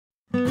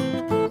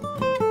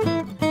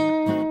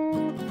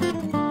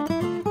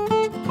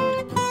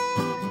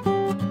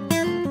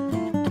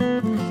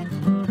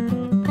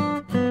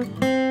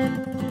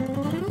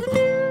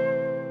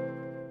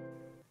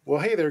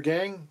Hey there,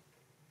 gang.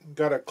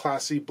 Got a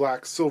classy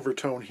black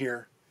Silvertone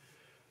here.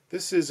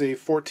 This is a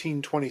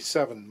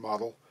 1427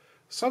 model,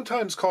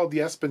 sometimes called the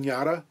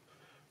Espinata,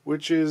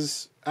 which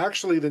is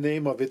actually the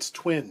name of its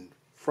twin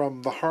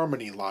from the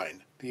Harmony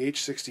line, the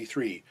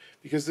H63,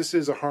 because this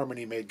is a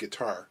Harmony-made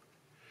guitar.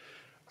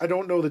 I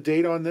don't know the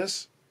date on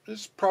this.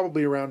 It's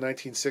probably around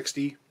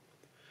 1960.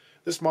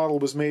 This model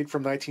was made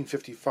from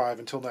 1955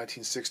 until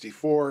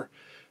 1964.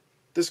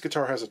 This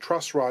guitar has a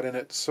truss rod in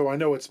it, so I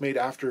know it's made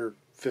after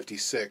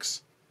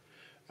 56.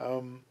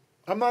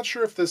 I'm not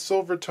sure if the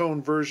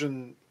Silvertone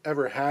version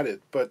ever had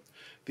it, but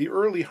the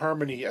early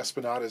Harmony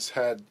Espinatas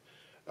had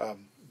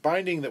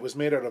binding that was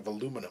made out of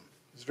aluminum.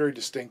 It's very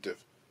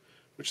distinctive,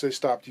 which they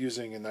stopped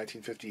using in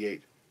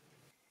 1958.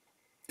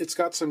 It's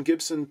got some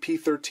Gibson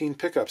P13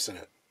 pickups in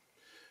it.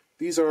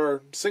 These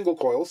are single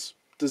coils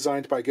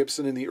designed by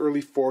Gibson in the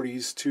early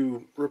 40s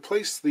to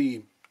replace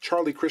the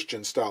Charlie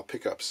Christian style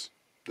pickups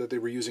that they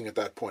were using at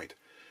that point,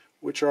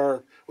 which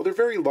are, well, they're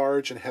very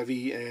large and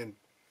heavy and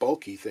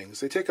bulky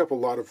things. They take up a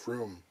lot of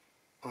room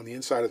on the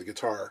inside of the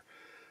guitar.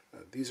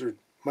 These are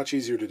much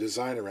easier to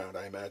design around,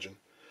 I imagine.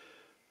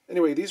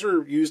 Anyway, these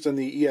were used in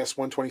the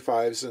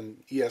ES-125s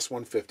and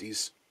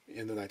ES-150s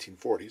in the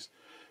 1940s,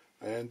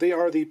 and they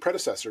are the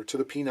predecessor to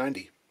the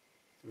P90.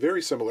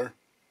 Very similar,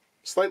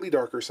 slightly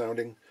darker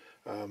sounding.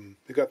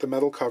 They got the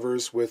metal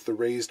covers with the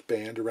raised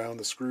band around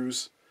the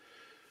screws.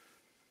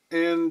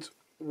 And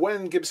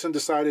when Gibson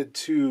decided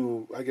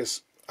to, I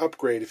guess,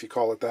 upgrade, if you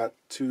call it that,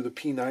 to the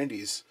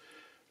P90s,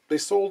 they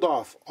sold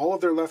off all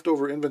of their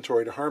leftover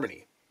inventory to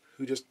Harmony,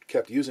 who just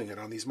kept using it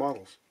on these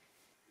models.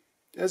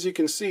 As you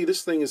can see,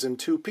 this thing is in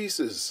two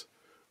pieces,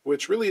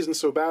 which really isn't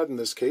so bad in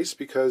this case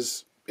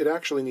because it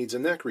actually needs a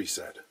neck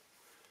reset.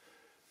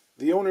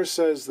 The owner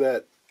says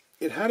that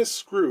it had a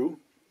screw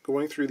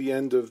going through the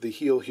end of the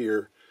heel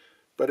here,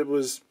 but it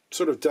was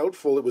sort of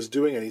doubtful it was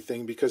doing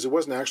anything because it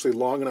wasn't actually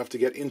long enough to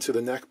get into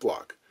the neck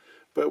block.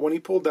 But when he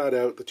pulled that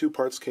out, the two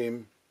parts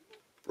came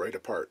right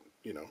apart,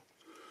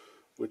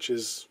 which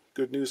is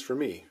good news for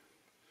me.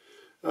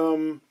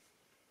 You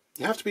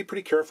have to be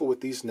pretty careful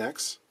with these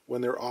necks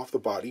when they're off the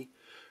body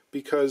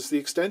because the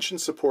extension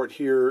support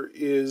here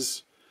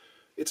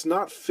it's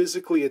not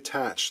physically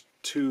attached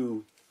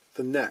to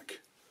the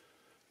neck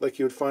like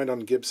you would find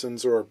on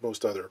Gibsons or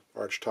most other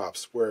arch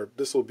tops, where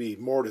this will be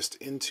mortised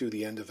into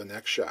the end of the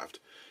neck shaft.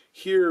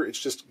 Here it's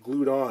just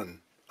glued on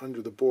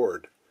under the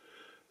board.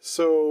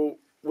 So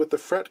with the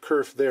fret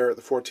kerf there at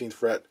the 14th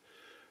fret,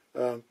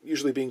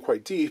 usually being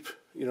quite deep,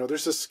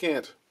 there's a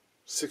scant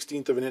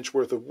 1/16 of an inch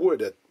worth of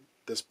wood at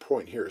this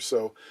point here.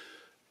 So,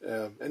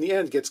 and the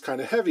end gets kind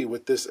of heavy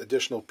with this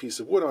additional piece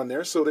of wood on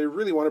there, so they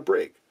really want to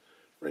break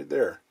right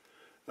there,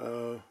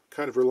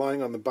 kind of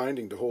relying on the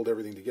binding to hold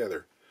everything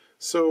together.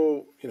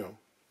 So,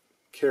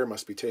 care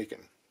must be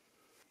taken.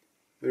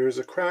 There is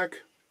a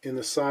crack in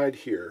the side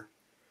here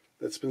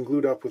that's been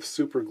glued up with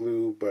super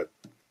glue, but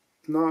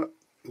not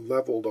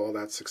leveled all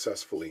that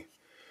successfully.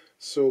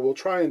 So we'll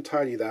try and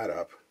tidy that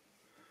up.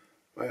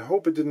 I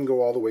hope it didn't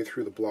go all the way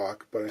through the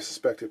block, but I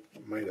suspect it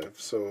might have,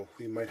 so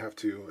we might have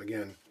to,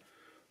 again,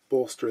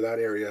 bolster that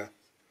area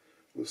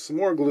with some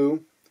more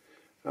glue.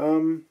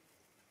 I'm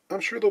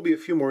sure there'll be a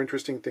few more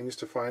interesting things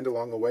to find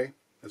along the way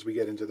as we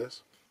get into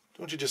this.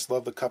 Don't you just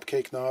love the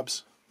cupcake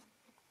knobs?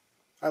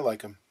 I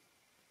like them.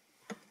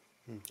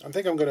 I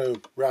think I'm going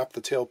to wrap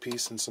the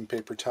tailpiece in some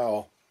paper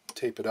towel,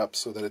 tape it up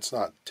so that it's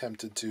not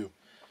tempted to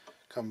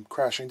come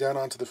crashing down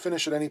onto the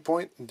finish at any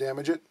point and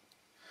damage it.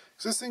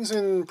 Because this thing's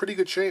in pretty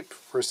good shape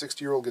for a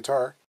 60-year-old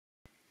guitar.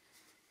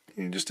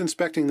 Just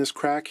inspecting this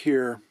crack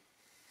here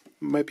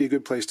might be a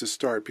good place to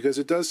start because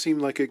it does seem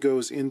like it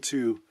goes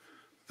into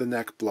the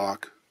neck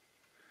block.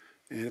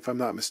 And if I'm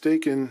not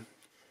mistaken,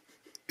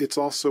 it's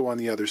also on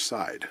the other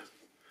side.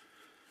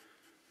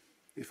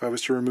 If I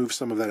was to remove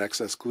some of that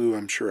excess glue,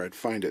 I'm sure I'd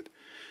find it.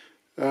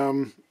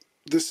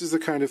 This is the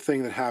kind of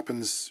thing that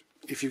happens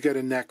if you get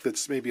a neck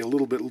that's maybe a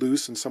little bit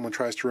loose and someone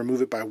tries to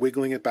remove it by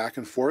wiggling it back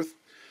and forth.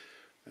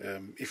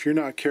 If you're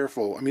not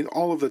careful,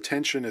 all of the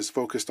tension is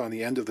focused on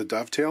the end of the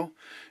dovetail,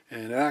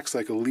 and it acts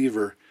like a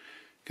lever.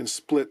 It can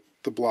split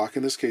the block.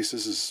 In this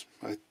case,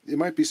 it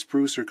might be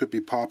spruce or it could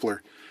be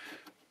poplar,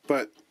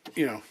 but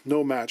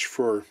no match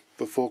for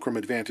the fulcrum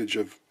advantage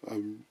of a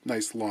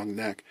nice long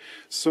neck.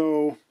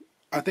 So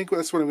I think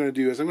that's what I'm going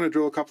to do is I'm going to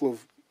drill a couple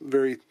of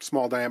very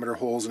small diameter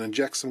holes and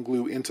inject some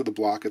glue into the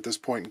block at this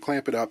point and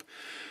clamp it up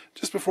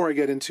just before I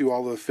get into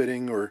all the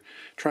fitting or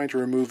trying to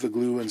remove the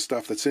glue and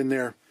stuff that's in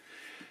there.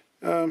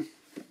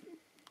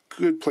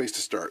 Good place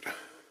to start.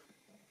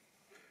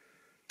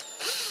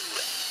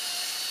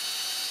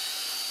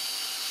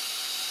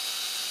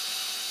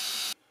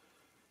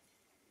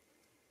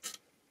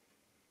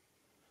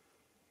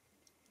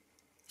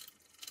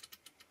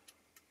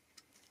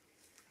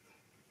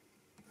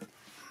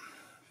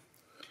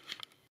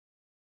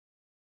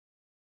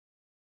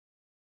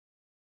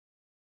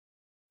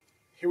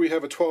 Here we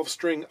have a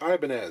 12-string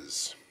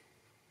Ibanez.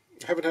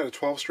 I haven't had a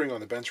 12-string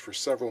on the bench for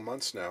several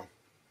months now.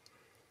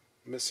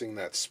 Missing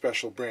that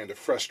special brand of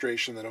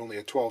frustration that only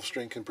a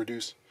 12-string can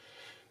produce.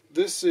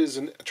 This is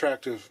an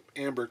attractive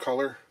amber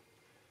color.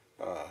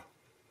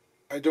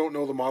 I don't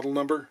know the model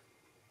number.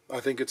 I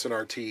think it's an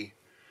RT.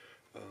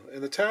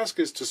 And the task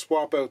is to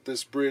swap out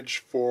this bridge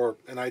for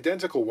an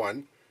identical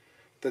one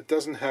that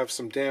doesn't have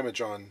some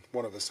damage on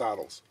one of the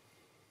saddles.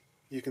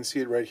 You can see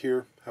it right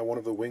here, how one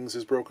of the wings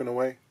is broken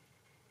away.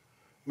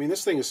 I mean,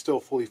 this thing is still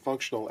fully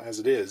functional as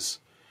it is,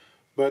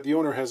 but the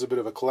owner has a bit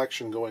of a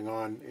collection going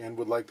on and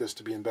would like this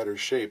to be in better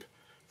shape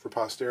for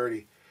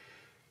posterity.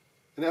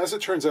 And as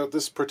it turns out,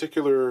 this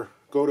particular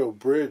Goto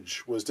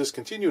bridge was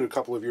discontinued a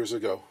couple of years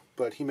ago,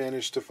 but he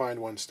managed to find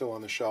one still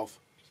on the shelf.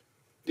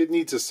 It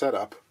needs a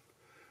setup.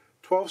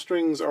 12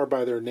 strings are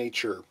by their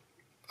nature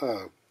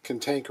a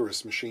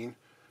cantankerous machine.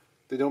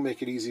 They don't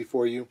make it easy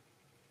for you.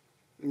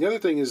 And the other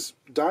thing is,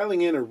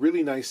 dialing in a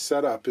really nice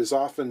setup is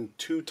often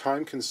too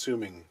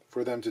time-consuming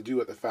for them to do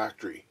at the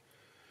factory.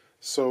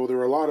 So there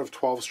are a lot of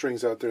 12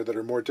 strings out there that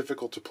are more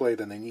difficult to play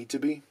than they need to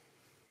be.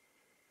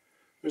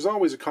 There's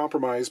always a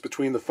compromise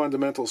between the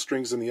fundamental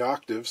strings and the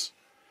octaves,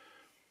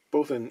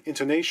 both in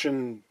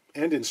intonation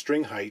and in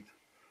string height,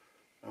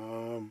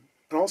 and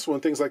also in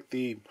things like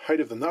the height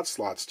of the nut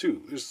slots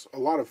too. There's a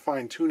lot of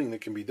fine tuning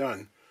that can be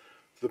done,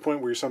 to the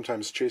point where you're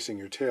sometimes chasing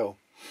your tail.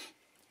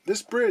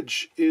 This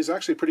bridge is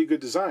actually a pretty good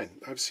design.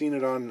 I've seen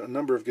it on a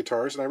number of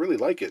guitars and I really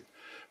like it,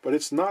 but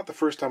it's not the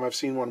first time I've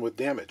seen one with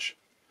damage.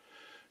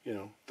 You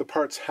know, the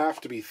parts have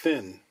to be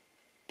thin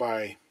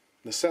by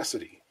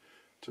necessity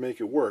to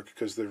make it work,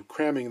 because they're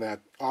cramming that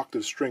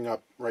octave string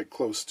up right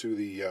close to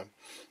the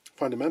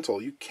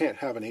fundamental. You can't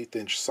have an 1/8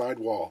 inch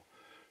sidewall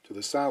to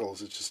the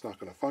saddles. It's just not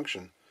going to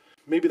function.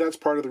 Maybe that's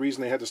part of the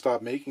reason they had to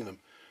stop making them.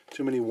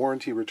 Too many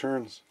warranty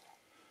returns.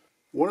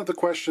 One of the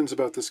questions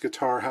about this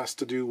guitar has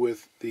to do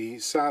with the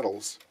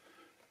saddles.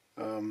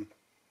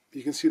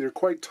 You can see they're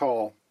quite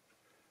tall,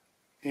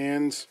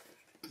 and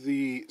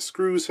the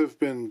screws have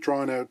been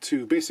drawn out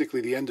to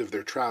basically the end of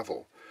their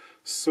travel.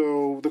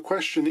 So the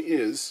question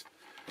is,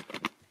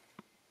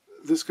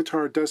 this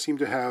guitar does seem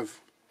to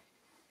have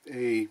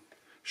a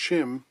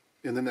shim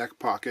in the neck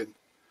pocket.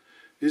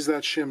 Is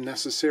that shim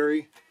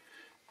necessary?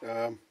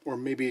 Or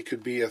maybe it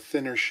could be a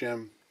thinner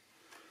shim.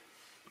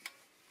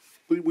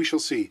 We shall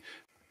see.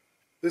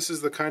 This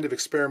is the kind of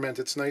experiment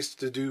it's nice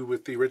to do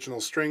with the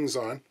original strings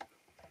on.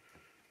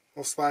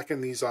 I'll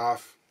slacken these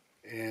off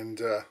and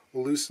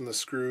we'll loosen the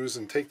screws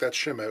and take that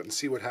shim out and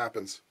see what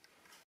happens.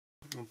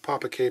 I'll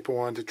pop a capo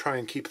on to try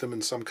and keep them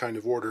in some kind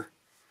of order.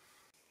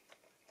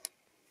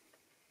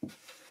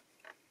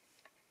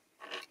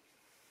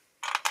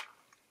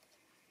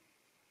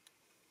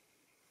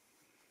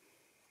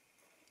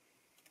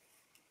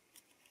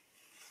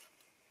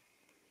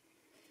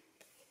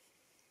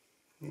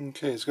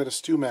 Okay, it's got a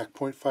Stumac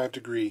 0.5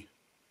 degree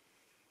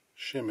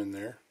shim in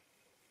there.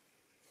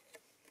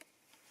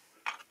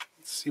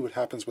 Let's see what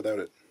happens without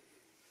it.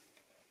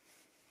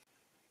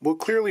 Well,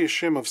 clearly a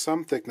shim of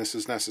some thickness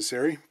is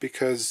necessary,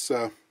 because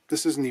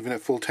this isn't even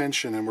at full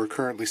tension and we're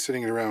currently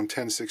sitting at around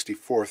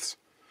 10/64.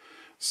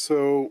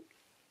 So,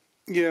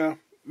 yeah,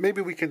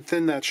 maybe we can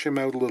thin that shim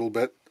out a little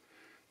bit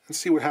and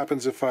see what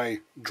happens if I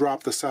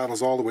drop the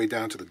saddles all the way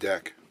down to the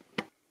deck.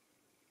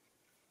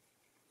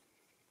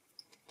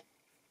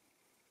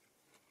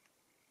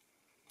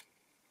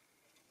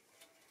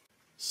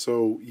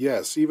 So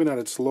yes, even at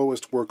its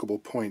lowest workable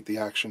point, the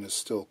action is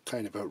still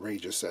kind of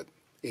outrageous at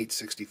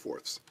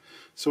 8/64.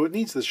 So it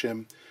needs the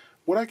shim.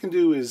 What I can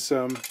do is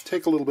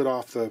take a little bit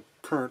off the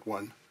current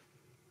one.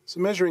 So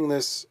measuring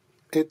this,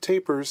 it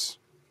tapers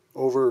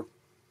over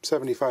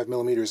 75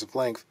 millimeters of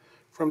length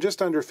from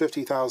just under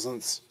 50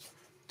 thousandths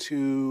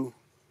to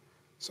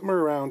somewhere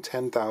around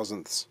 10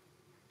 thousandths.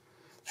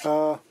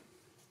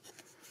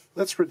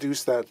 Let's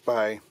reduce that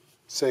by,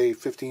 say,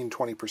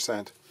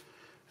 15–20%.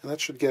 And that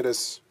should get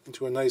us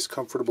into a nice,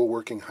 comfortable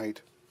working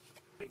height.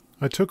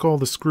 I took all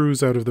the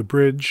screws out of the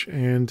bridge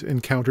and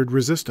encountered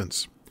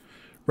resistance.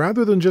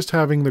 Rather than just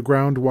having the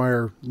ground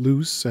wire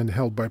loose and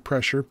held by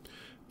pressure,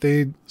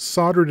 they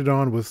soldered it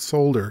on with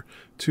solder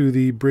to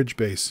the bridge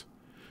base.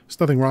 There's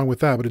nothing wrong with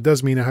that, but it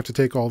does mean I have to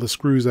take all the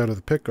screws out of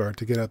the pickguard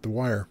to get at the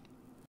wire.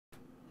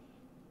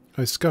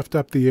 I scuffed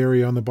up the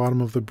area on the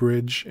bottom of the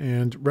bridge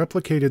and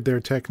replicated their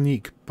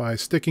technique by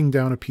sticking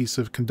down a piece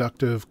of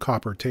conductive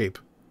copper tape.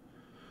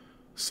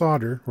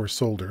 Solder, or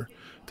solder,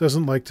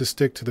 doesn't like to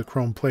stick to the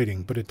chrome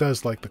plating, but it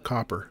does like the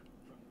copper.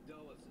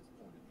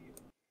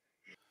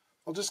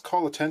 I'll just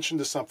call attention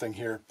to something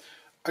here.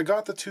 I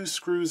got the 2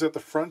 screws at the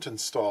front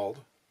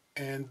installed,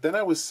 and then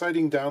I was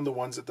sighting down the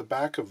ones at the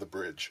back of the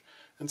bridge,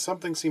 and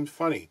something seemed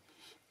funny,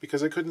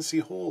 because I couldn't see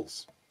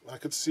holes. I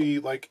could see,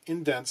 like,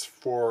 indents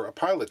for a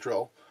pilot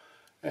drill,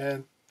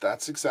 and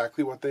that's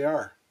exactly what they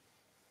are.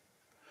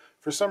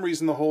 For some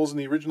reason, the holes in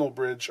the original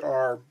bridge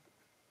are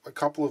a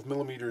couple of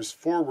millimeters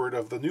forward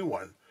of the new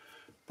one,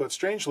 but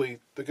strangely,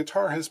 the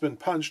guitar has been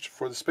punched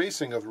for the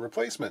spacing of the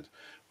replacement,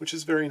 which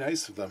is very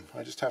nice of them.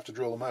 I just have to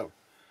drill them out.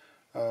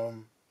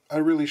 I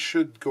really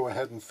should go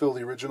ahead and fill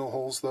the original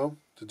holes, though,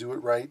 to do it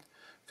right,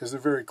 because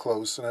they're very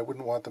close, and I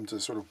wouldn't want them to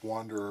sort of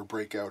wander or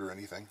break out or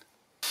anything.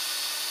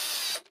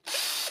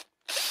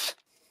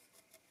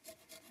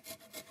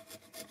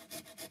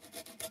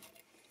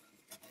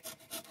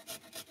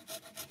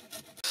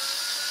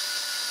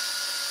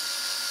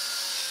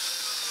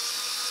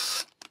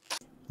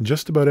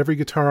 Just about every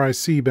guitar I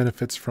see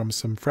benefits from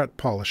some fret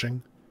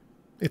polishing.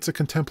 It's a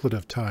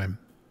contemplative time.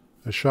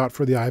 A shot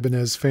for the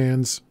Ibanez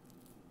fans.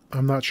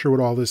 I'm not sure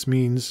what all this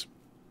means,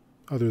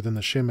 other than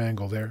the shim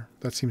angle there.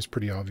 That seems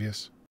pretty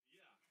obvious.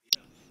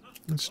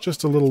 It's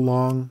just a little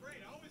long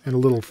and a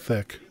little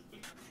thick.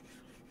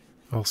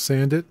 I'll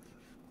sand it,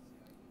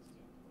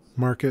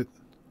 mark it,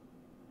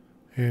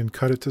 and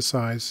cut it to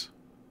size.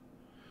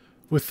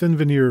 With thin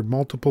veneer,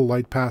 multiple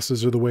light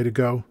passes are the way to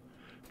go.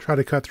 Try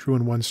to cut through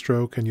in one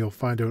stroke and you'll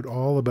find out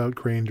all about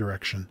grain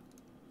direction.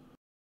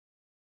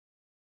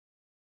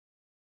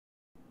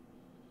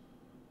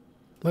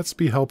 Let's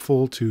be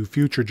helpful to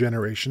future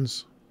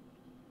generations.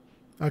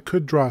 I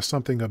could draw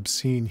something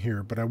obscene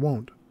here, but I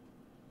won't.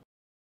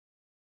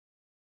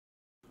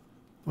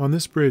 On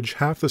this bridge,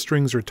 half the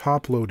strings are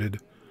top-loaded,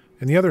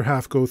 and the other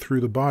half go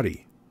through the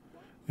body,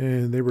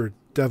 and they were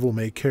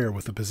devil-may-care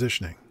with the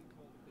positioning.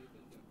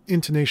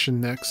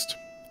 Intonation next.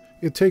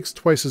 It takes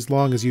twice as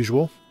long as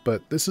usual,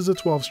 but this is a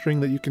 12-string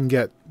that you can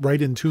get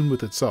right in tune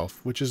with itself,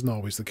 which isn't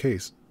always the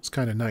case. It's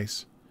kind of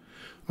nice.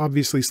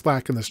 Obviously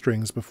slacken the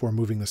strings before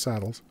moving the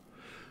saddles.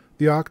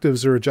 The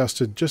octaves are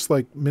adjusted just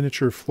like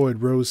miniature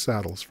Floyd Rose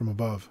saddles from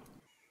above.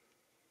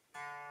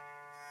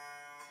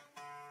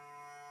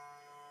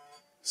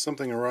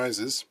 Something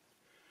arises.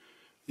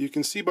 You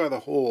can see by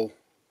the hole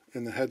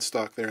in the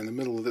headstock there in the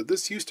middle that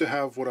this used to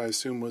have what I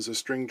assume was a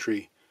string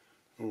tree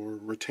or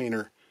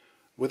retainer.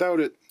 Without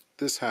it,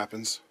 this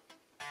happens.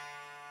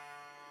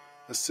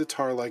 A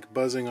sitar-like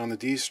buzzing on the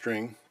D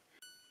string,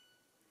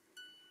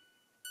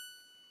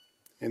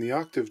 and the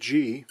octave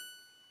G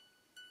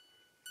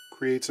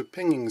creates a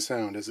pinging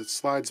sound as it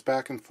slides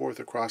back and forth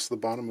across the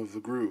bottom of the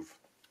groove.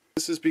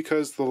 This is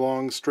because the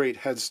long, straight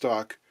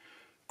headstock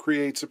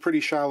creates a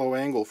pretty shallow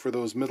angle for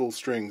those middle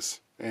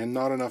strings and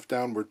not enough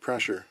downward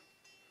pressure.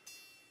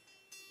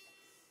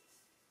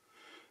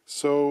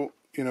 So,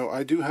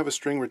 I do have a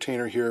string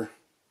retainer here.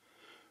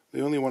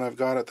 The only one I've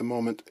got at the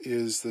moment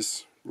is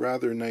this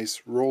rather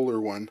nice roller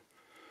one,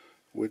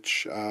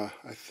 which I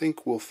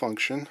think will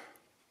function.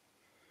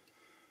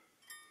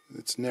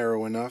 It's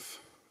narrow enough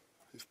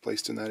if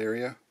placed in that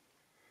area.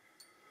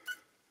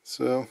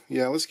 So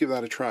yeah, let's give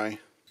that a try.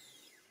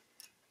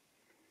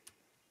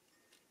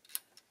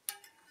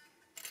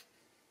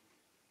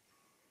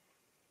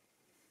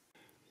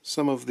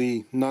 Some of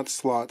the nut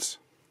slots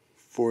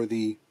for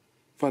the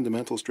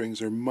fundamental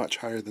strings are much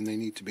higher than they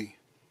need to be.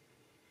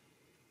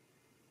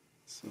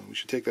 So we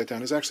should take that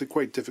down. It's actually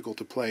quite difficult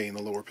to play in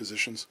the lower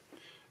positions.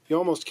 You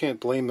almost can't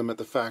blame them at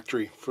the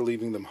factory for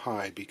leaving them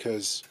high,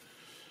 because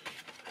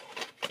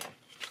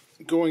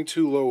going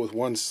too low with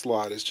one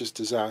slot is just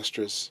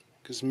disastrous,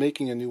 because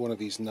making a new one of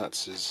these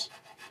nuts is,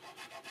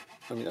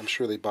 I'm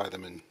sure they buy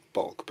them in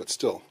bulk, but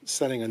still,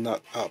 setting a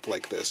nut up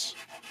like this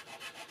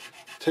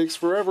takes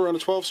forever on a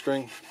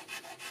 12-string.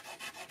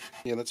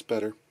 Yeah, that's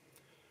better.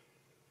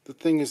 The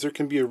thing is, there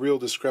can be a real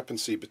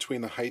discrepancy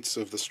between the heights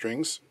of the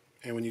strings,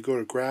 and when you go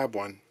to grab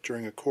one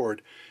during a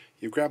chord,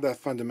 you grab that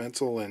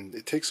fundamental and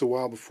it takes a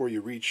while before you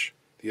reach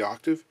the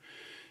octave.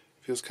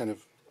 It feels kind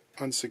of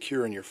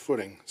unsecure in your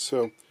footing.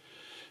 So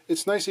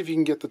it's nice if you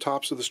can get the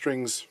tops of the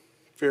strings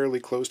fairly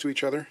close to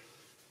each other,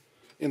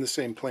 in the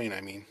same plane,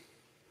 I mean.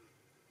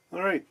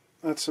 Alright,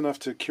 that's enough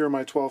to cure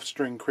my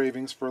 12-string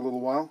cravings for a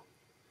little while.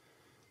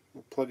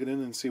 We'll plug it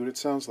in and see what it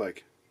sounds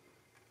like.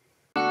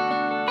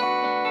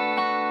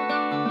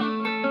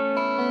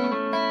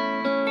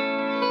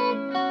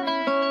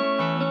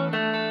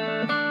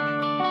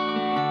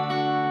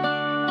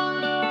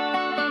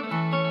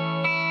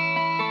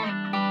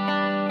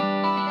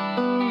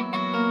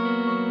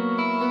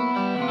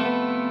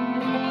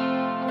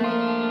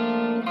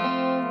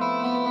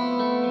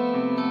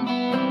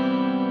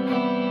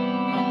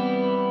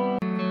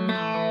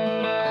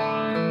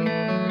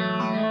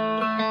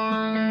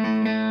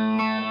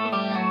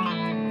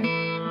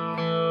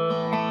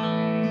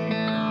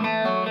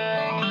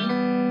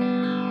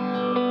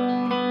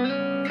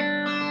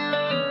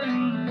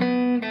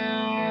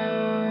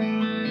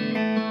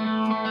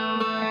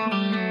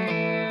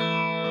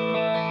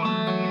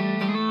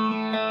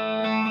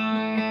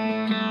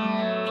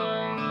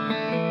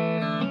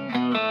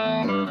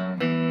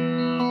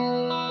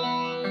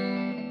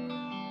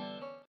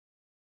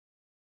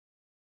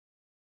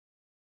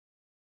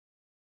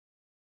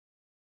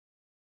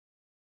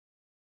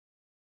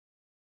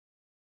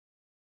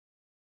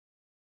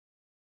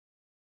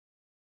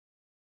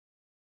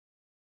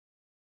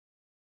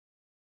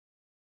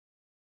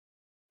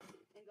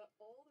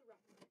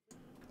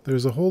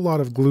 There's a whole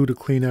lot of glue to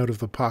clean out of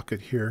the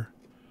pocket here.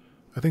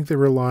 I think they're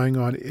relying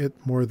on it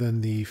more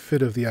than the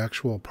fit of the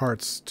actual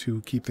parts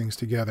to keep things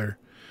together.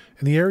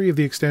 And the area of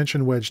the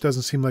extension wedge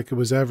doesn't seem like it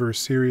was ever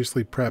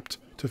seriously prepped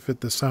to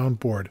fit the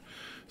soundboard,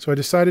 so I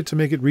decided to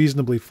make it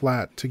reasonably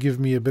flat to give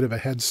me a bit of a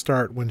head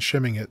start when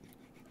shimming it.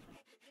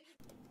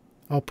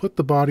 I'll put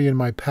the body in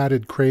my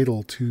padded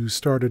cradle to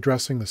start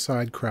addressing the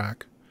side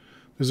crack.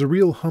 There's a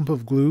real hump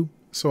of glue,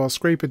 so I'll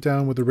scrape it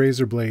down with a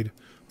razor blade,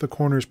 the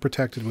corners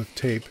protected with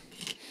tape.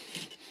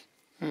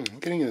 I'm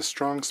getting a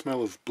strong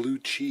smell of blue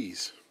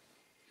cheese.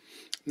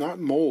 not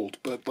mold,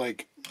 but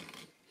like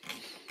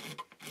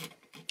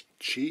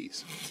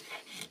cheese.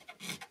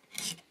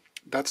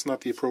 That's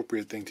not the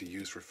appropriate thing to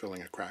use for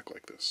filling a crack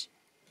like this.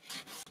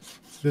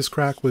 This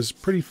crack was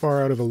pretty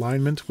far out of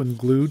alignment when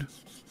glued.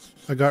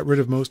 I got rid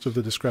of most of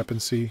the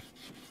discrepancy,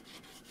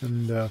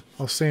 and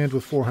I'll sand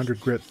with 400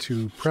 grit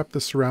to prep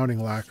the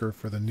surrounding lacquer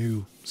for the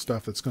new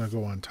stuff that's going to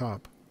go on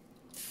top.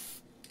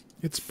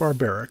 It's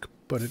barbaric,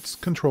 but it's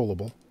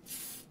controllable.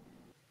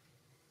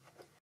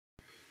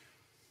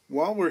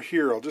 While we're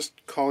here, I'll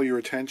just call your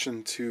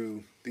attention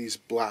to these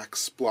black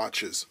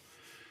splotches.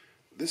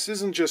 This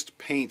isn't just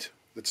paint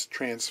that's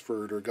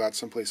transferred or got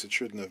someplace it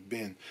shouldn't have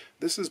been.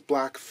 This is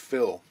black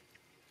fill,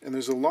 and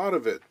there's a lot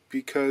of it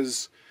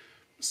because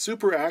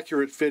super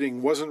accurate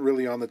fitting wasn't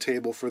really on the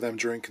table for them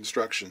during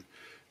construction.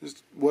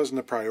 It wasn't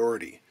a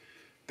priority.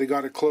 They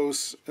got it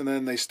close, and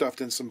then they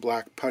stuffed in some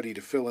black putty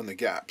to fill in the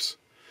gaps.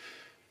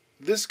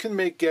 This can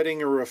make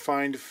getting a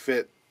refined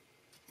fit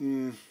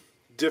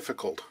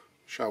difficult,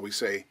 shall we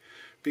say,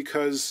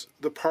 because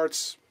the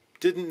parts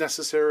didn't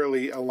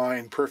necessarily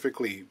align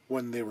perfectly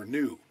when they were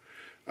new.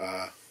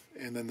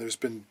 And then there's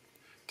been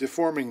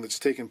deforming that's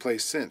taken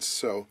place since,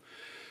 so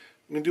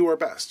we're going to do our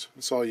best.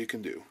 That's all you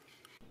can do.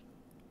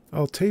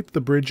 I'll tape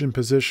the bridge in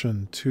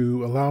position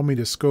to allow me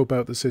to scope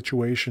out the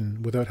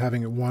situation without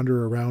having it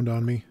wander around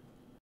on me.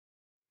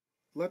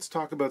 Let's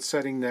talk about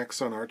setting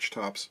necks on arch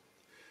tops.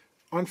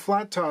 On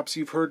flat tops,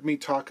 you've heard me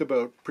talk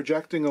about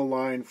projecting a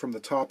line from the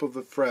top of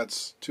the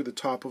frets to the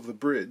top of the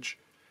bridge,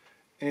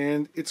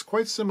 and it's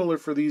quite similar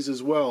for these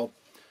as well.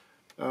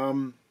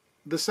 The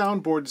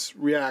soundboards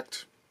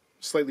react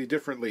slightly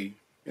differently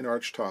in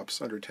arch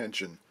tops under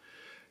tension,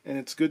 and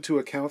it's good to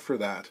account for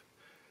that.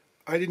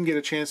 I didn't get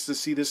a chance to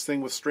see this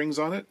thing with strings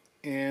on it,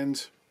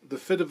 and the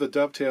fit of the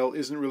dovetail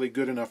isn't really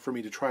good enough for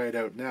me to try it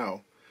out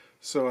now,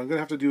 so I'm going to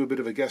have to do a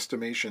bit of a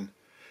guesstimation.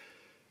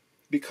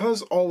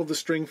 Because all of the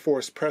string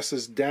force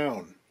presses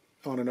down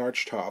on an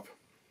arch top,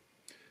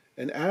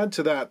 and add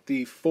to that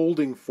the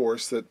folding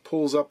force that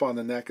pulls up on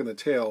the neck and the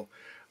tail,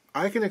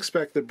 I can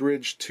expect the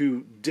bridge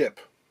to dip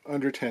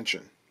under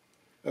tension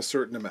a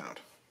certain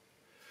amount.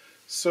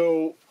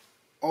 So,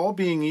 all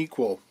being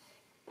equal,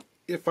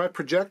 if I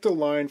project a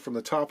line from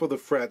the top of the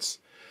frets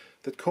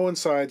that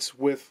coincides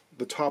with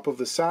the top of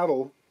the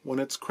saddle when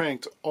it's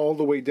cranked all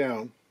the way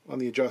down on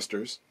the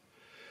adjusters,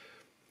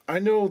 I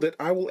know that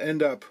I will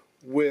end up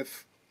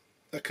with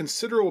a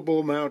considerable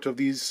amount of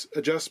these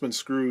adjustment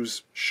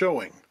screws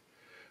showing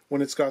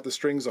when it's got the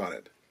strings on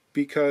it,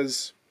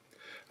 because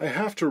I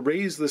have to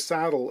raise the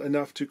saddle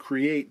enough to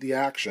create the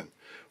action,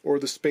 or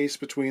the space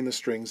between the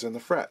strings and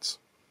the frets.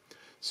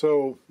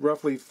 So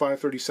roughly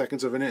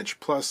 5/32 of an inch,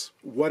 plus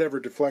whatever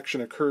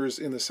deflection occurs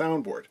in the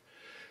soundboard.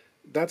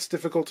 That's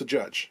difficult to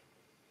judge,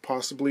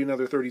 possibly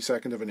another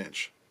 32nd of an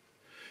inch.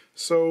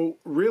 So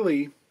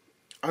really,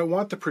 I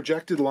want the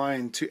projected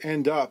line to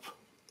end up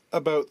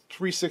about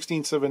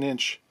 3/16 of an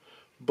inch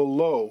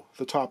below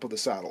the top of the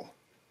saddle.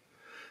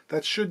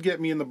 That should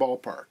get me in the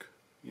ballpark.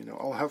 You know,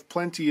 I'll have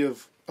plenty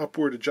of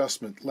upward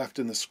adjustment left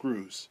in the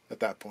screws at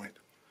that point.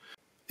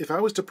 If I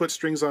was to put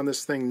strings on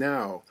this thing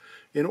now,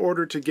 in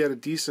order to get a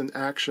decent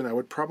action, I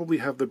would probably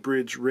have the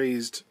bridge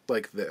raised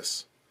like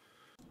this.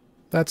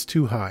 That's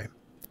too high.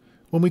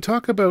 When we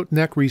talk about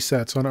neck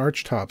resets on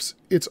arch tops,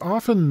 it's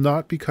often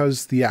not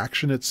because the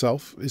action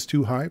itself is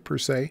too high per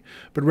se,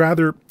 but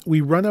rather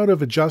we run out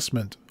of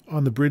adjustment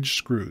on the bridge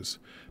screws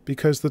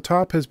because the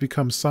top has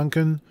become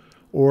sunken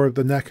or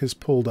the neck has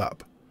pulled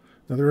up.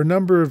 Now there are a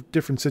number of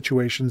different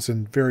situations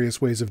and various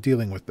ways of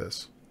dealing with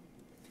this.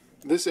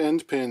 This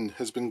end pin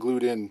has been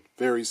glued in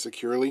very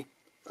securely.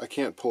 I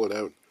can't pull it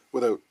out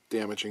without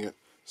damaging it.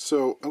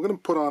 So I'm going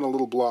to put on a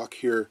little block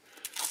here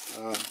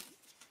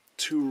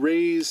to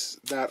raise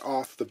that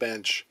off the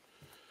bench.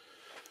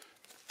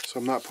 So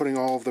I'm not putting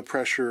all of the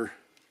pressure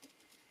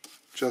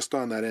just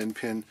on that end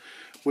pin,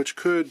 which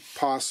could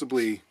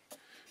possibly,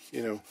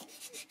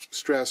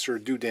 stress or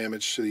do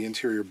damage to the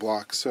interior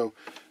block. So,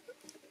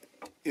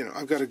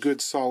 I've got a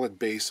good solid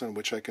base on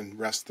which I can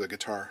rest the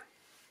guitar.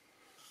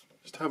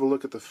 Just have a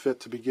look at the fit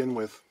to begin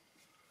with.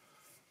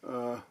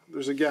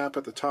 There's a gap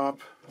at the top,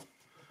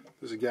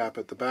 there's a gap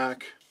at the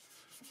back,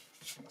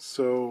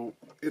 so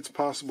it's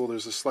possible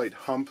there's a slight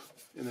hump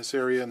in this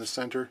area in the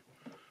center,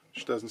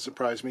 which doesn't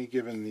surprise me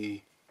given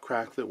the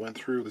crack that went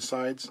through the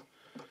sides.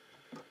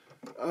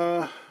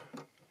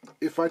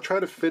 If I try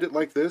to fit it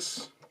like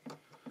this,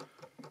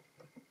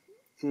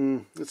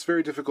 it's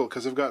very difficult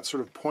because I've got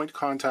sort of point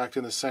contact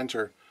in the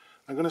center.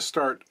 I'm going to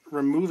start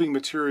removing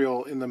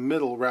material in the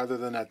middle rather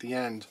than at the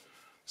end.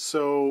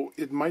 So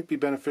it might be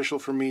beneficial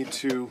for me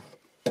to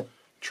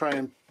try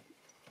and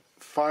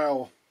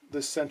file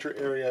this center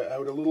area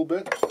out a little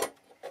bit.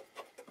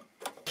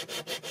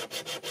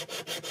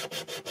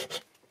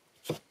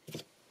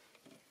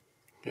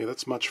 Okay,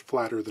 that's much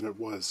flatter than it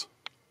was.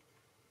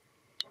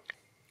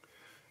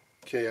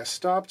 Okay, I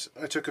stopped,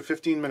 I took a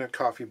 15-minute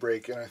coffee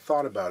break, and I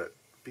thought about it,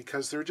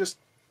 because there are just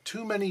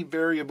too many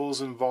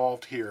variables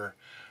involved here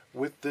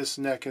with this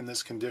neck in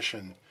this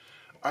condition.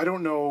 I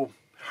don't know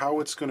how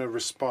it's going to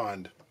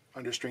respond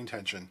under string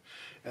tension,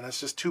 and that's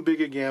just too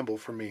big a gamble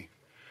for me,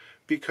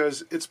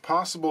 because it's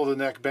possible the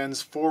neck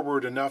bends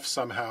forward enough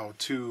somehow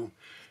to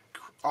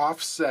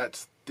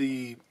offset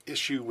the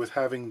issue with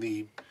having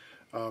the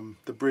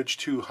bridge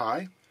too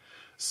high.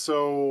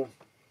 So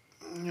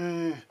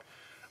I'm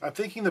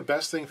thinking the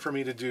best thing for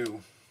me to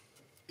do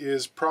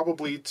is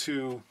probably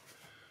to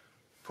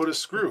put a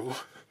screw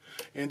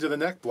into the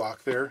neck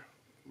block there,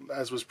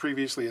 as was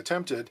previously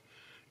attempted,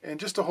 and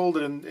just to hold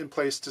it in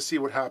place to see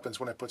what happens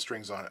when I put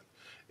strings on it.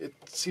 It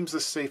seems the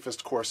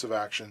safest course of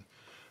action.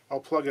 I'll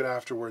plug it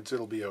afterwards,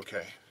 it'll be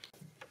okay.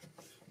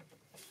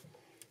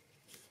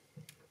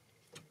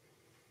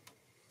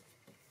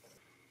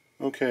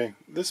 Okay,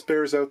 this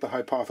bears out the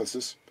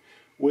hypothesis.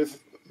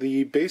 With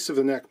the base of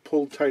the neck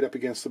pulled tight up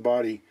against the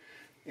body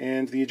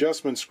and the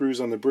adjustment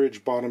screws on the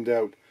bridge bottomed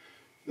out,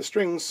 the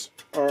strings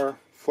are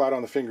flat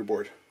on the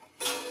fingerboard.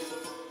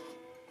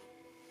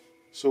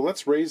 So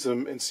let's raise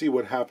them and see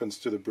what happens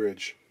to the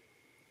bridge.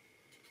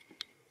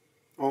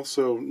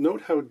 Also,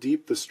 note how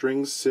deep the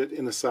strings sit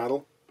in the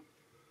saddle.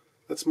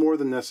 That's more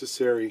than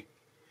necessary.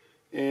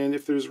 And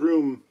if there's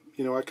room,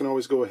 I can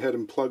always go ahead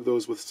and plug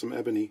those with some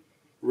ebony,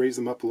 raise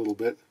them up a little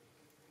bit.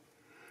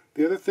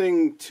 The other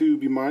thing to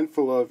be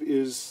mindful of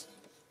is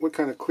what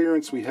kind of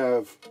clearance we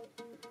have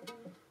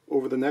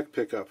over the neck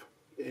pickup.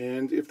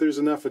 And if there's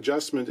enough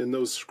adjustment in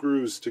those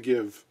screws to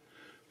give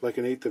like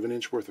 1/8 of an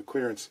inch worth of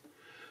clearance.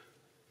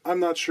 I'm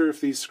not sure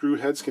if these screw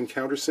heads can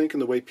countersink in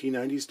the way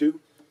P90s do.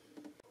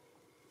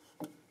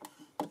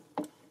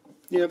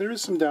 Yeah, there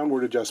is some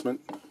downward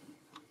adjustment.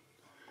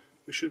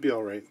 We should be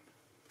alright.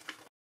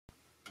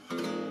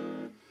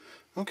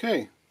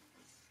 Okay.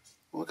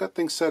 Well, I got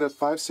things set at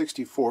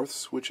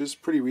 5/64, which is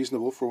pretty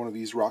reasonable for one of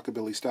these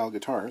rockabilly style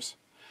guitars.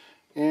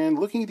 And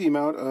looking at the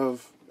amount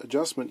of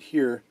adjustment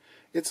here,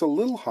 it's a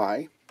little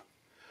high,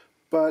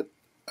 but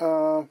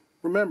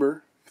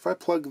remember, if I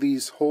plug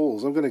these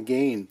holes, I'm going to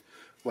gain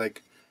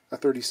like a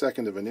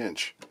 32nd of an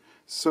inch.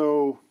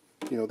 So,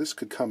 this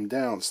could come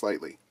down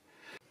slightly.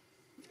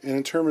 And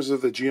in terms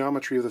of the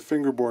geometry of the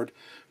fingerboard,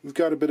 we've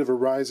got a bit of a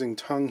rising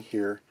tongue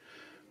here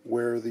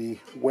where the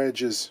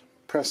wedge is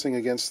pressing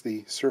against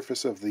the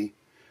surface of the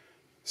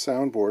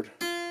soundboard.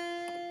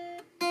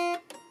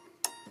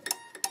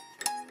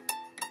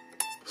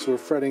 So we're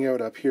fretting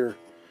out up here.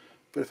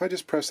 But if I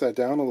just press that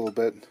down a little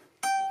bit,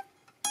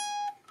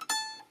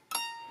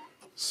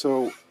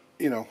 so,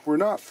 we're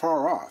not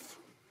far off.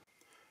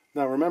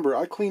 Now remember,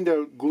 I cleaned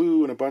out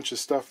glue and a bunch of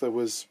stuff that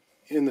was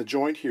in the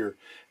joint here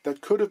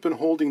that could have been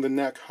holding the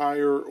neck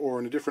higher or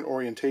in a different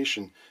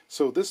orientation.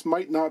 So this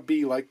might not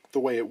be like the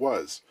way it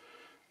was.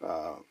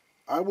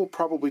 I will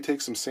probably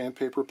take some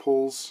sandpaper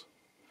pulls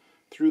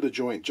through the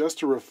joint just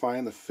to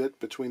refine the fit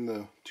between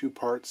the two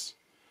parts.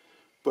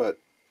 But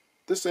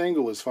this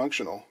angle is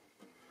functional.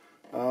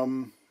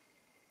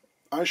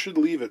 I should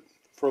leave it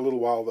for a little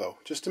while though,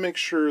 just to make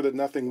sure that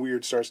nothing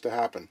weird starts to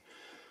happen.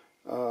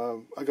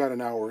 I got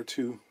an hour or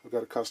two. I've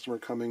got a customer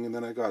coming, and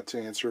then I got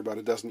to answer about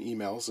a dozen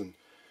emails and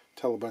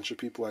tell a bunch of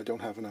people I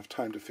don't have enough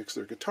time to fix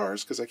their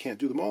guitars because I can't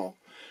do them all.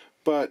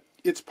 But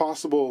it's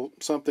possible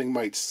something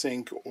might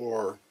sink,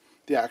 or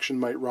the action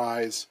might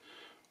rise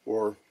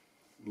or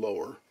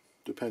lower,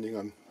 depending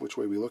on which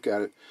way we look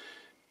at it,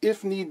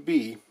 if need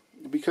be,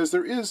 because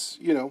there is,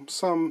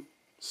 some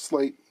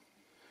slight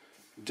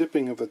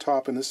dipping of the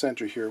top in the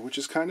center here, which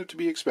is kind of to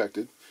be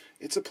expected.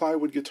 It's a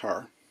plywood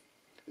guitar.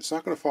 It's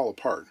not going to fall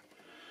apart.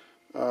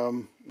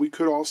 We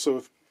could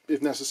also,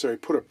 if necessary,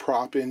 put a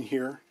prop in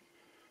here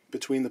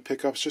between the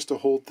pickups just to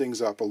hold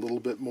things up a little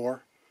bit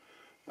more.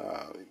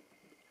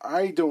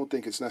 I don't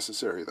think it's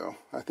necessary though.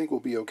 I think we'll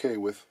be okay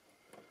with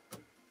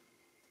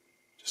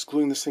just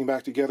gluing this thing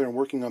back together and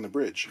working on the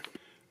bridge.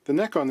 The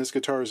neck on this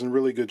guitar is in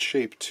really good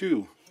shape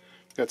too.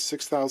 Got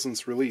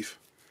 6/1000 relief.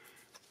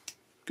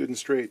 Good and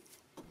straight.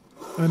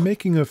 I'm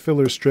making a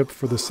filler strip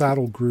for the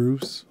saddle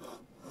grooves.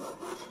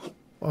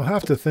 I'll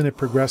have to thin it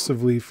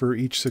progressively for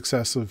each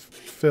successive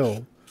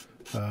fill,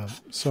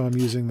 so I'm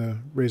using the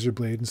razor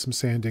blade and some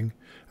sanding.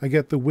 I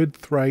get the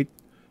width right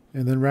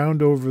and then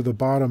round over the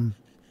bottom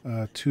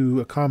to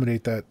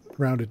accommodate that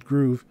rounded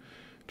groove,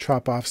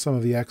 chop off some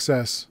of the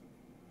excess,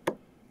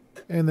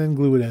 and then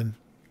glue it in.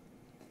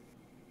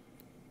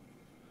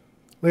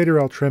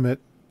 Later I'll trim it,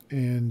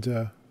 and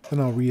then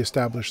I'll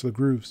re-establish the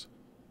grooves.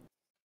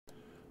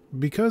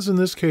 Because in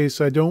this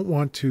case I don't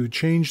want to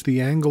change the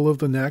angle of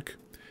the neck,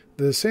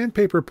 the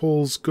sandpaper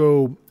pulls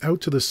go out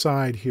to the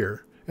side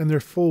here, and they're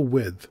full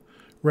width,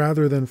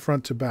 rather than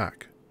front to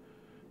back.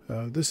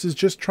 This is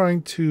just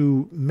trying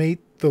to mate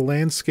the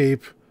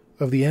landscape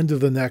of the end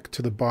of the neck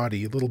to the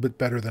body a little bit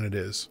better than it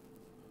is.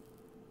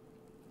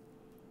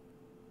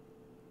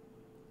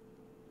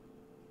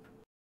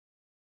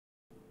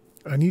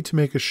 I need to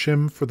make a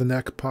shim for the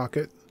neck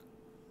pocket,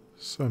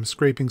 so I'm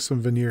scraping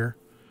some veneer.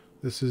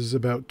 This is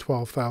about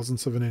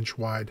 12/1000 of an inch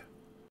wide.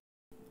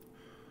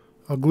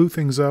 I'll glue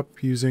things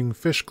up using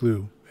fish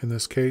glue in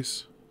this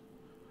case.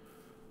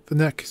 The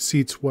neck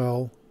seats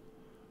well,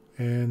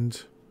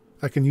 and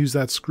I can use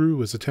that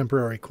screw as a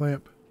temporary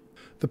clamp.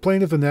 The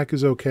plane of the neck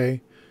is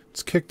okay.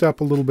 It's kicked up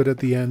a little bit at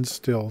the end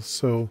still,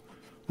 so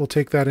we'll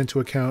take that into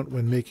account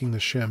when making the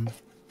shim.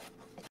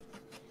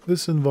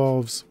 This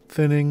involves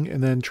thinning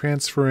and then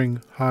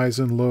transferring highs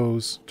and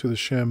lows to the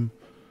shim,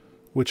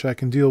 which I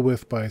can deal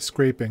with by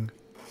scraping.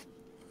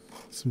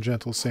 Some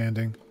gentle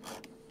sanding.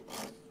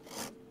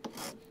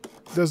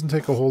 It doesn't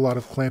take a whole lot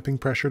of clamping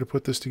pressure to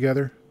put this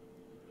together.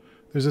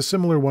 There's a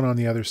similar one on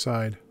the other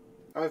side.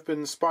 I've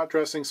been spot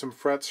dressing some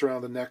frets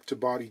around the neck to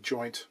body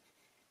joint.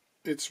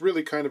 It's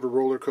really kind of a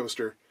roller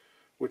coaster,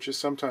 which is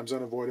sometimes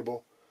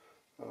unavoidable.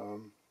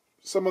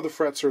 Some of the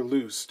frets are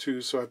loose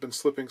too, so I've been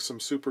slipping some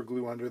super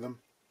glue under them.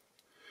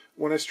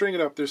 When I string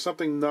it up, there's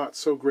something not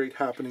so great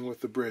happening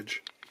with the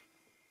bridge.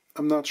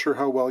 I'm not sure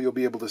how well you'll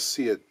be able to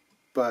see it,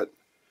 but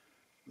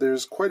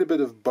there's quite a bit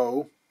of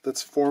bow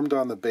that's formed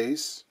on the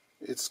base.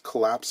 It's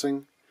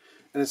collapsing,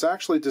 and it's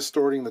actually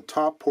distorting the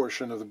top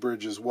portion of the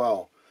bridge as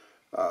well.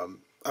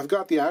 I've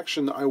got the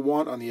action I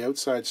want on the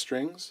outside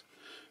strings,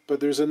 but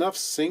there's enough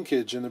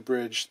sinkage in the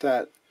bridge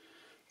that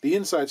the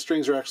inside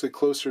strings are actually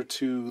closer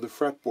to the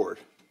fretboard.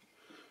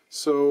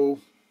 So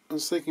I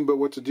was thinking about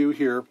what to do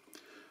here.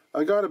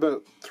 I got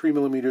about 3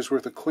 millimeters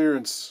worth of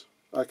clearance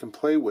I can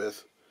play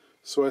with,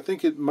 so I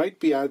think it might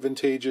be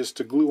advantageous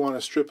to glue on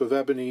a strip of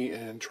ebony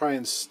and try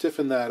and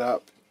stiffen that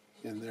up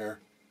in there.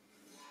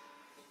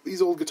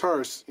 These old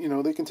guitars, you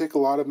know, they can take a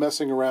lot of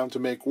messing around to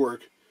make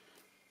work.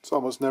 It's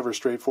almost never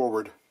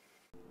straightforward.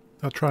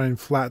 I'll try and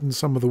flatten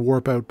some of the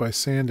warp out by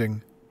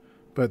sanding,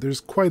 but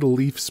there's quite a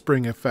leaf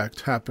spring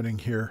effect happening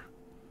here.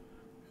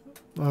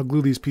 I'll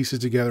glue these pieces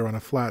together on a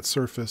flat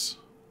surface.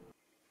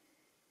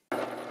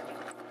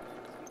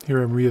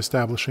 Here I'm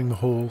re-establishing the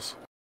holes.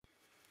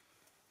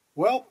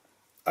 Well,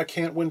 I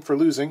can't win for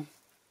losing.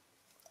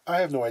 I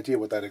have no idea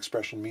what that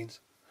expression means.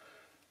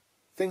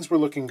 Things were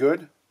looking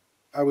good.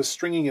 I was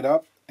stringing it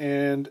up,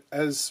 and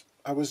as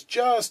I was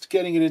just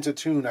getting it into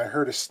tune, I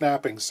heard a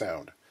snapping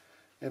sound,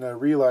 and I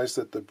realized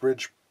that the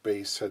bridge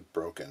base had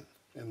broken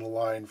in the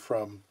line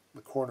from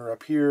the corner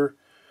up here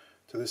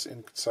to this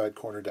inside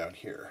corner down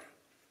here.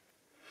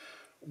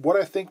 What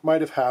I think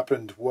might have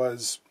happened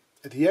was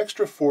the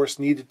extra force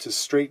needed to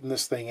straighten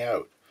this thing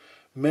out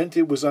meant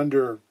it was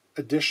under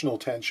additional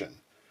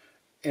tension,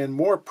 and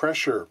more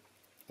pressure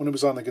when it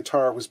was on the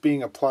guitar was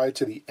being applied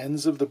to the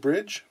ends of the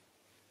bridge.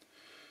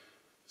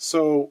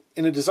 So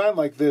in a design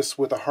like this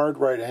with a hard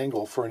right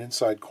angle for an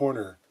inside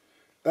corner,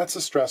 that's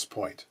a stress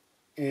point,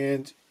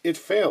 and it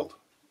failed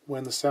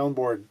when the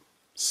soundboard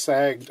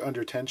sagged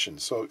under tension.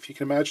 So if you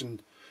can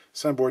imagine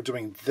soundboard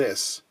doing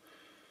this,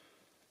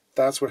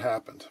 that's what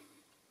happened.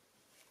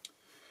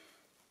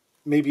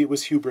 Maybe it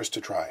was hubris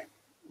to try.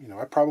 You know,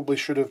 I probably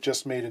should have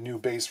just made a new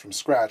bass from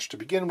scratch to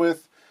begin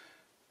with,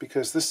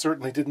 because this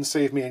certainly didn't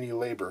save me any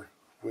labor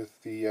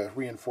with the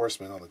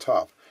reinforcement on the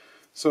top.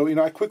 So, you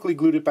know, I quickly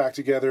glued it back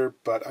together,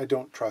 but I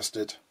don't trust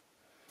it.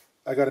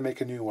 I got to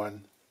make a new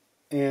one.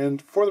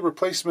 And for the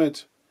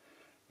replacement,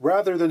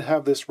 rather than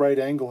have this right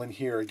angle in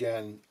here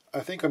again, I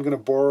think I'm going to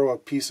borrow a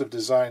piece of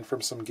design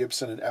from some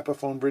Gibson and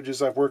Epiphone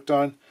bridges I've worked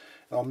on, and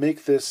I'll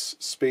make this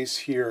space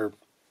here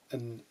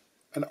an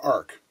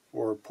arc,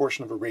 or a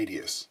portion of a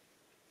radius,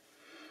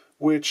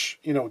 which,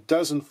 you know,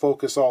 doesn't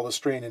focus all the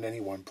strain in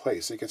any one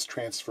place. It gets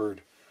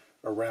transferred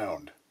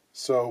around.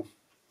 So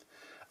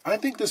I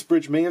think this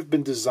bridge may have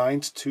been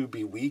designed to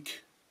be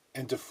weak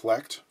and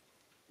deflect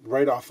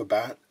right off the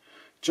bat,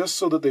 just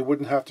so that they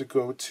wouldn't have to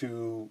go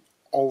to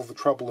all of the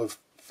trouble of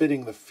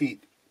fitting the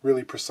feet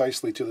really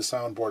precisely to the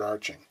soundboard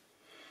arching,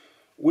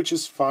 which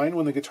is fine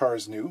when the guitar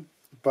is new,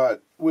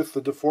 but with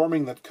the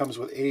deforming that comes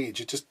with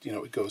age, it just, you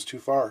know, it goes too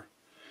far.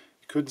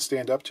 You couldn't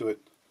stand up to it.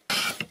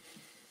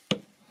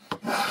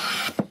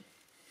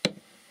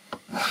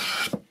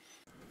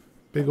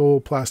 Big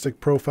old plastic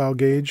profile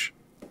gauge.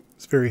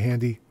 It's very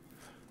handy.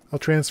 I'll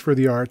transfer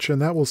the arch,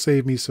 and that will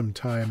save me some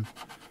time.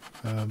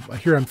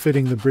 Here I'm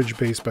fitting the bridge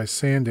base by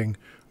sanding,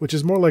 which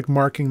is more like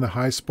marking the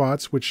high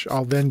spots, which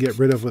I'll then get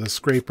rid of with a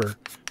scraper,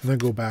 and then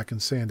go back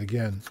and sand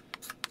again.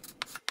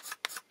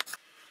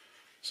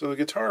 So the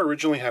guitar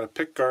originally had a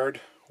pick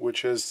guard,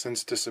 which has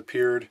since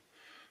disappeared,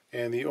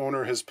 and the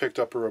owner has picked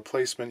up a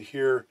replacement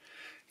here.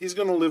 He's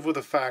going to live with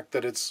the fact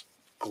that it's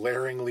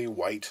glaringly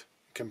white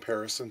in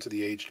comparison to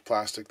the aged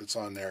plastic that's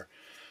on there.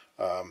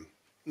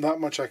 Not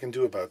much I can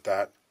do about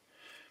that.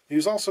 He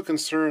was also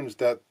concerned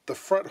that the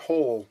front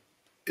hole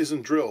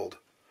isn't drilled,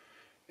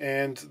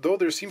 and though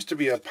there seems to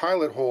be a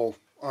pilot hole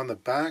on the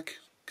back,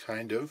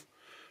 kind of,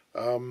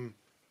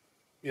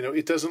 you know,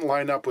 it doesn't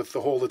line up with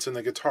the hole that's in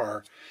the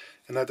guitar,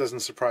 and that doesn't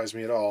surprise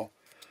me at all.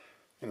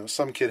 You know,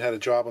 some kid had a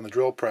job on the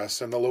drill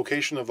press, and the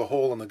location of the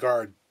hole in the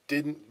guard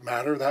didn't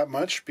matter that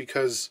much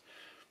because,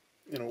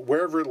 you know,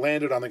 wherever it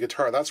landed on the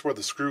guitar, that's where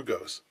the screw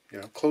goes. You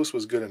know, close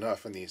was good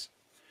enough in these.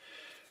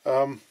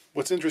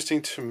 What's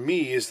interesting to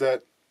me is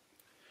that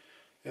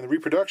in the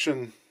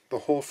reproduction, the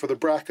hole for the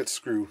bracket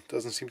screw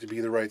doesn't seem to be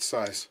the right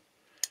size.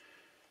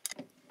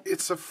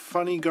 It's a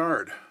funny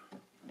guard,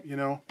 you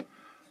know.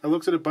 I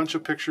looked at a bunch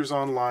of pictures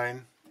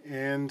online,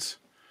 and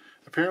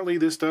apparently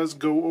this does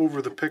go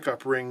over the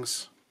pickup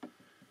rings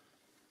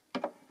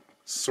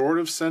sort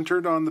of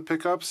centered on the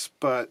pickups,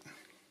 but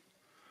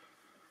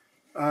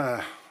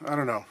I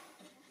don't know.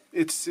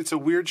 It's a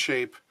weird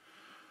shape.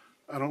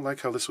 I don't like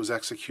how this was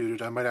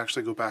executed. I might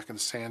actually go back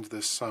and sand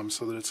this some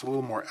so that it's a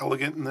little more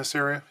elegant in this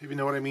area, if you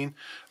know what I mean.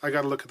 I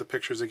got to look at the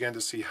pictures again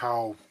to see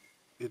how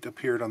it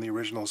appeared on the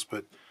originals,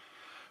 but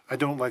I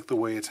don't like the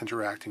way it's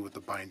interacting with the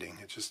binding.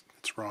 It's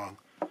wrong.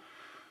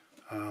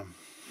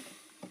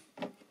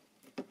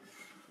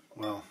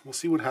 Well, we'll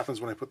see what happens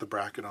when I put the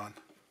bracket on.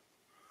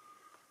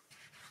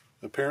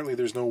 Apparently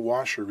there's no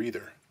washer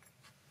either.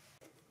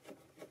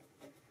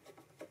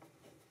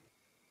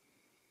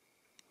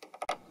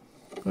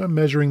 I'm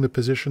measuring the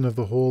position of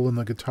the hole in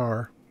the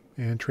guitar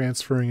and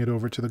transferring it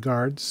over to the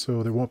guards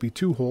so there won't be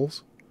two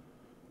holes,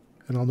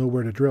 and I'll know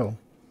where to drill.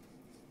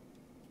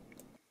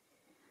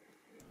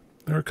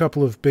 There are a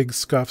couple of big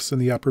scuffs in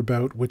the upper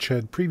bout which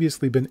had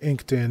previously been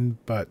inked in,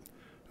 but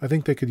I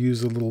think they could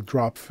use a little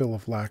drop fill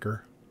of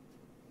lacquer.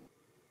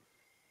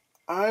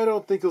 I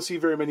don't think you'll see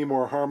very many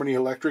more Harmony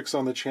Electrics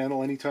on the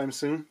channel anytime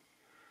soon.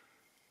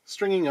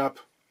 Stringing up.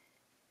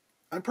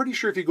 I'm pretty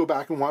sure if you go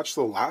back and watch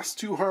the last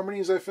two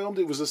Harmonies I filmed,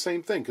 it was the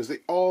same thing, because they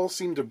all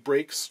seem to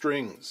break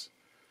strings.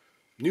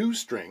 New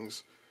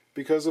strings,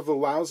 because of the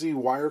lousy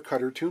wire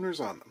cutter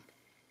tuners on them.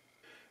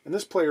 And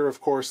this player,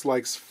 of course,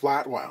 likes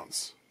flat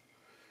wounds.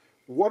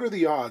 What are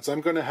the odds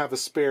I'm going to have a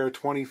spare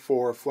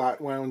 24 flat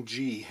wound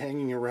G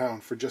hanging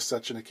around for just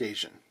such an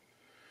occasion?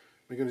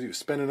 What are you going to do?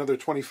 Spend another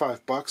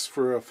 25 bucks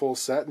for a full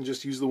set and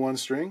just use the one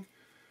string?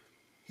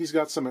 He's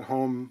got some at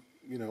home.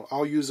 You know,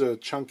 I'll use a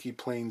chunky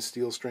plain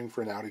steel string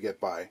for now to get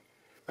by.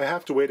 I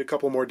have to wait a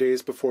couple more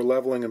days before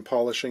leveling and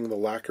polishing the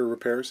lacquer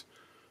repairs,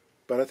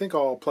 but I think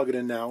I'll plug it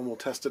in now and we'll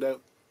test it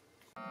out.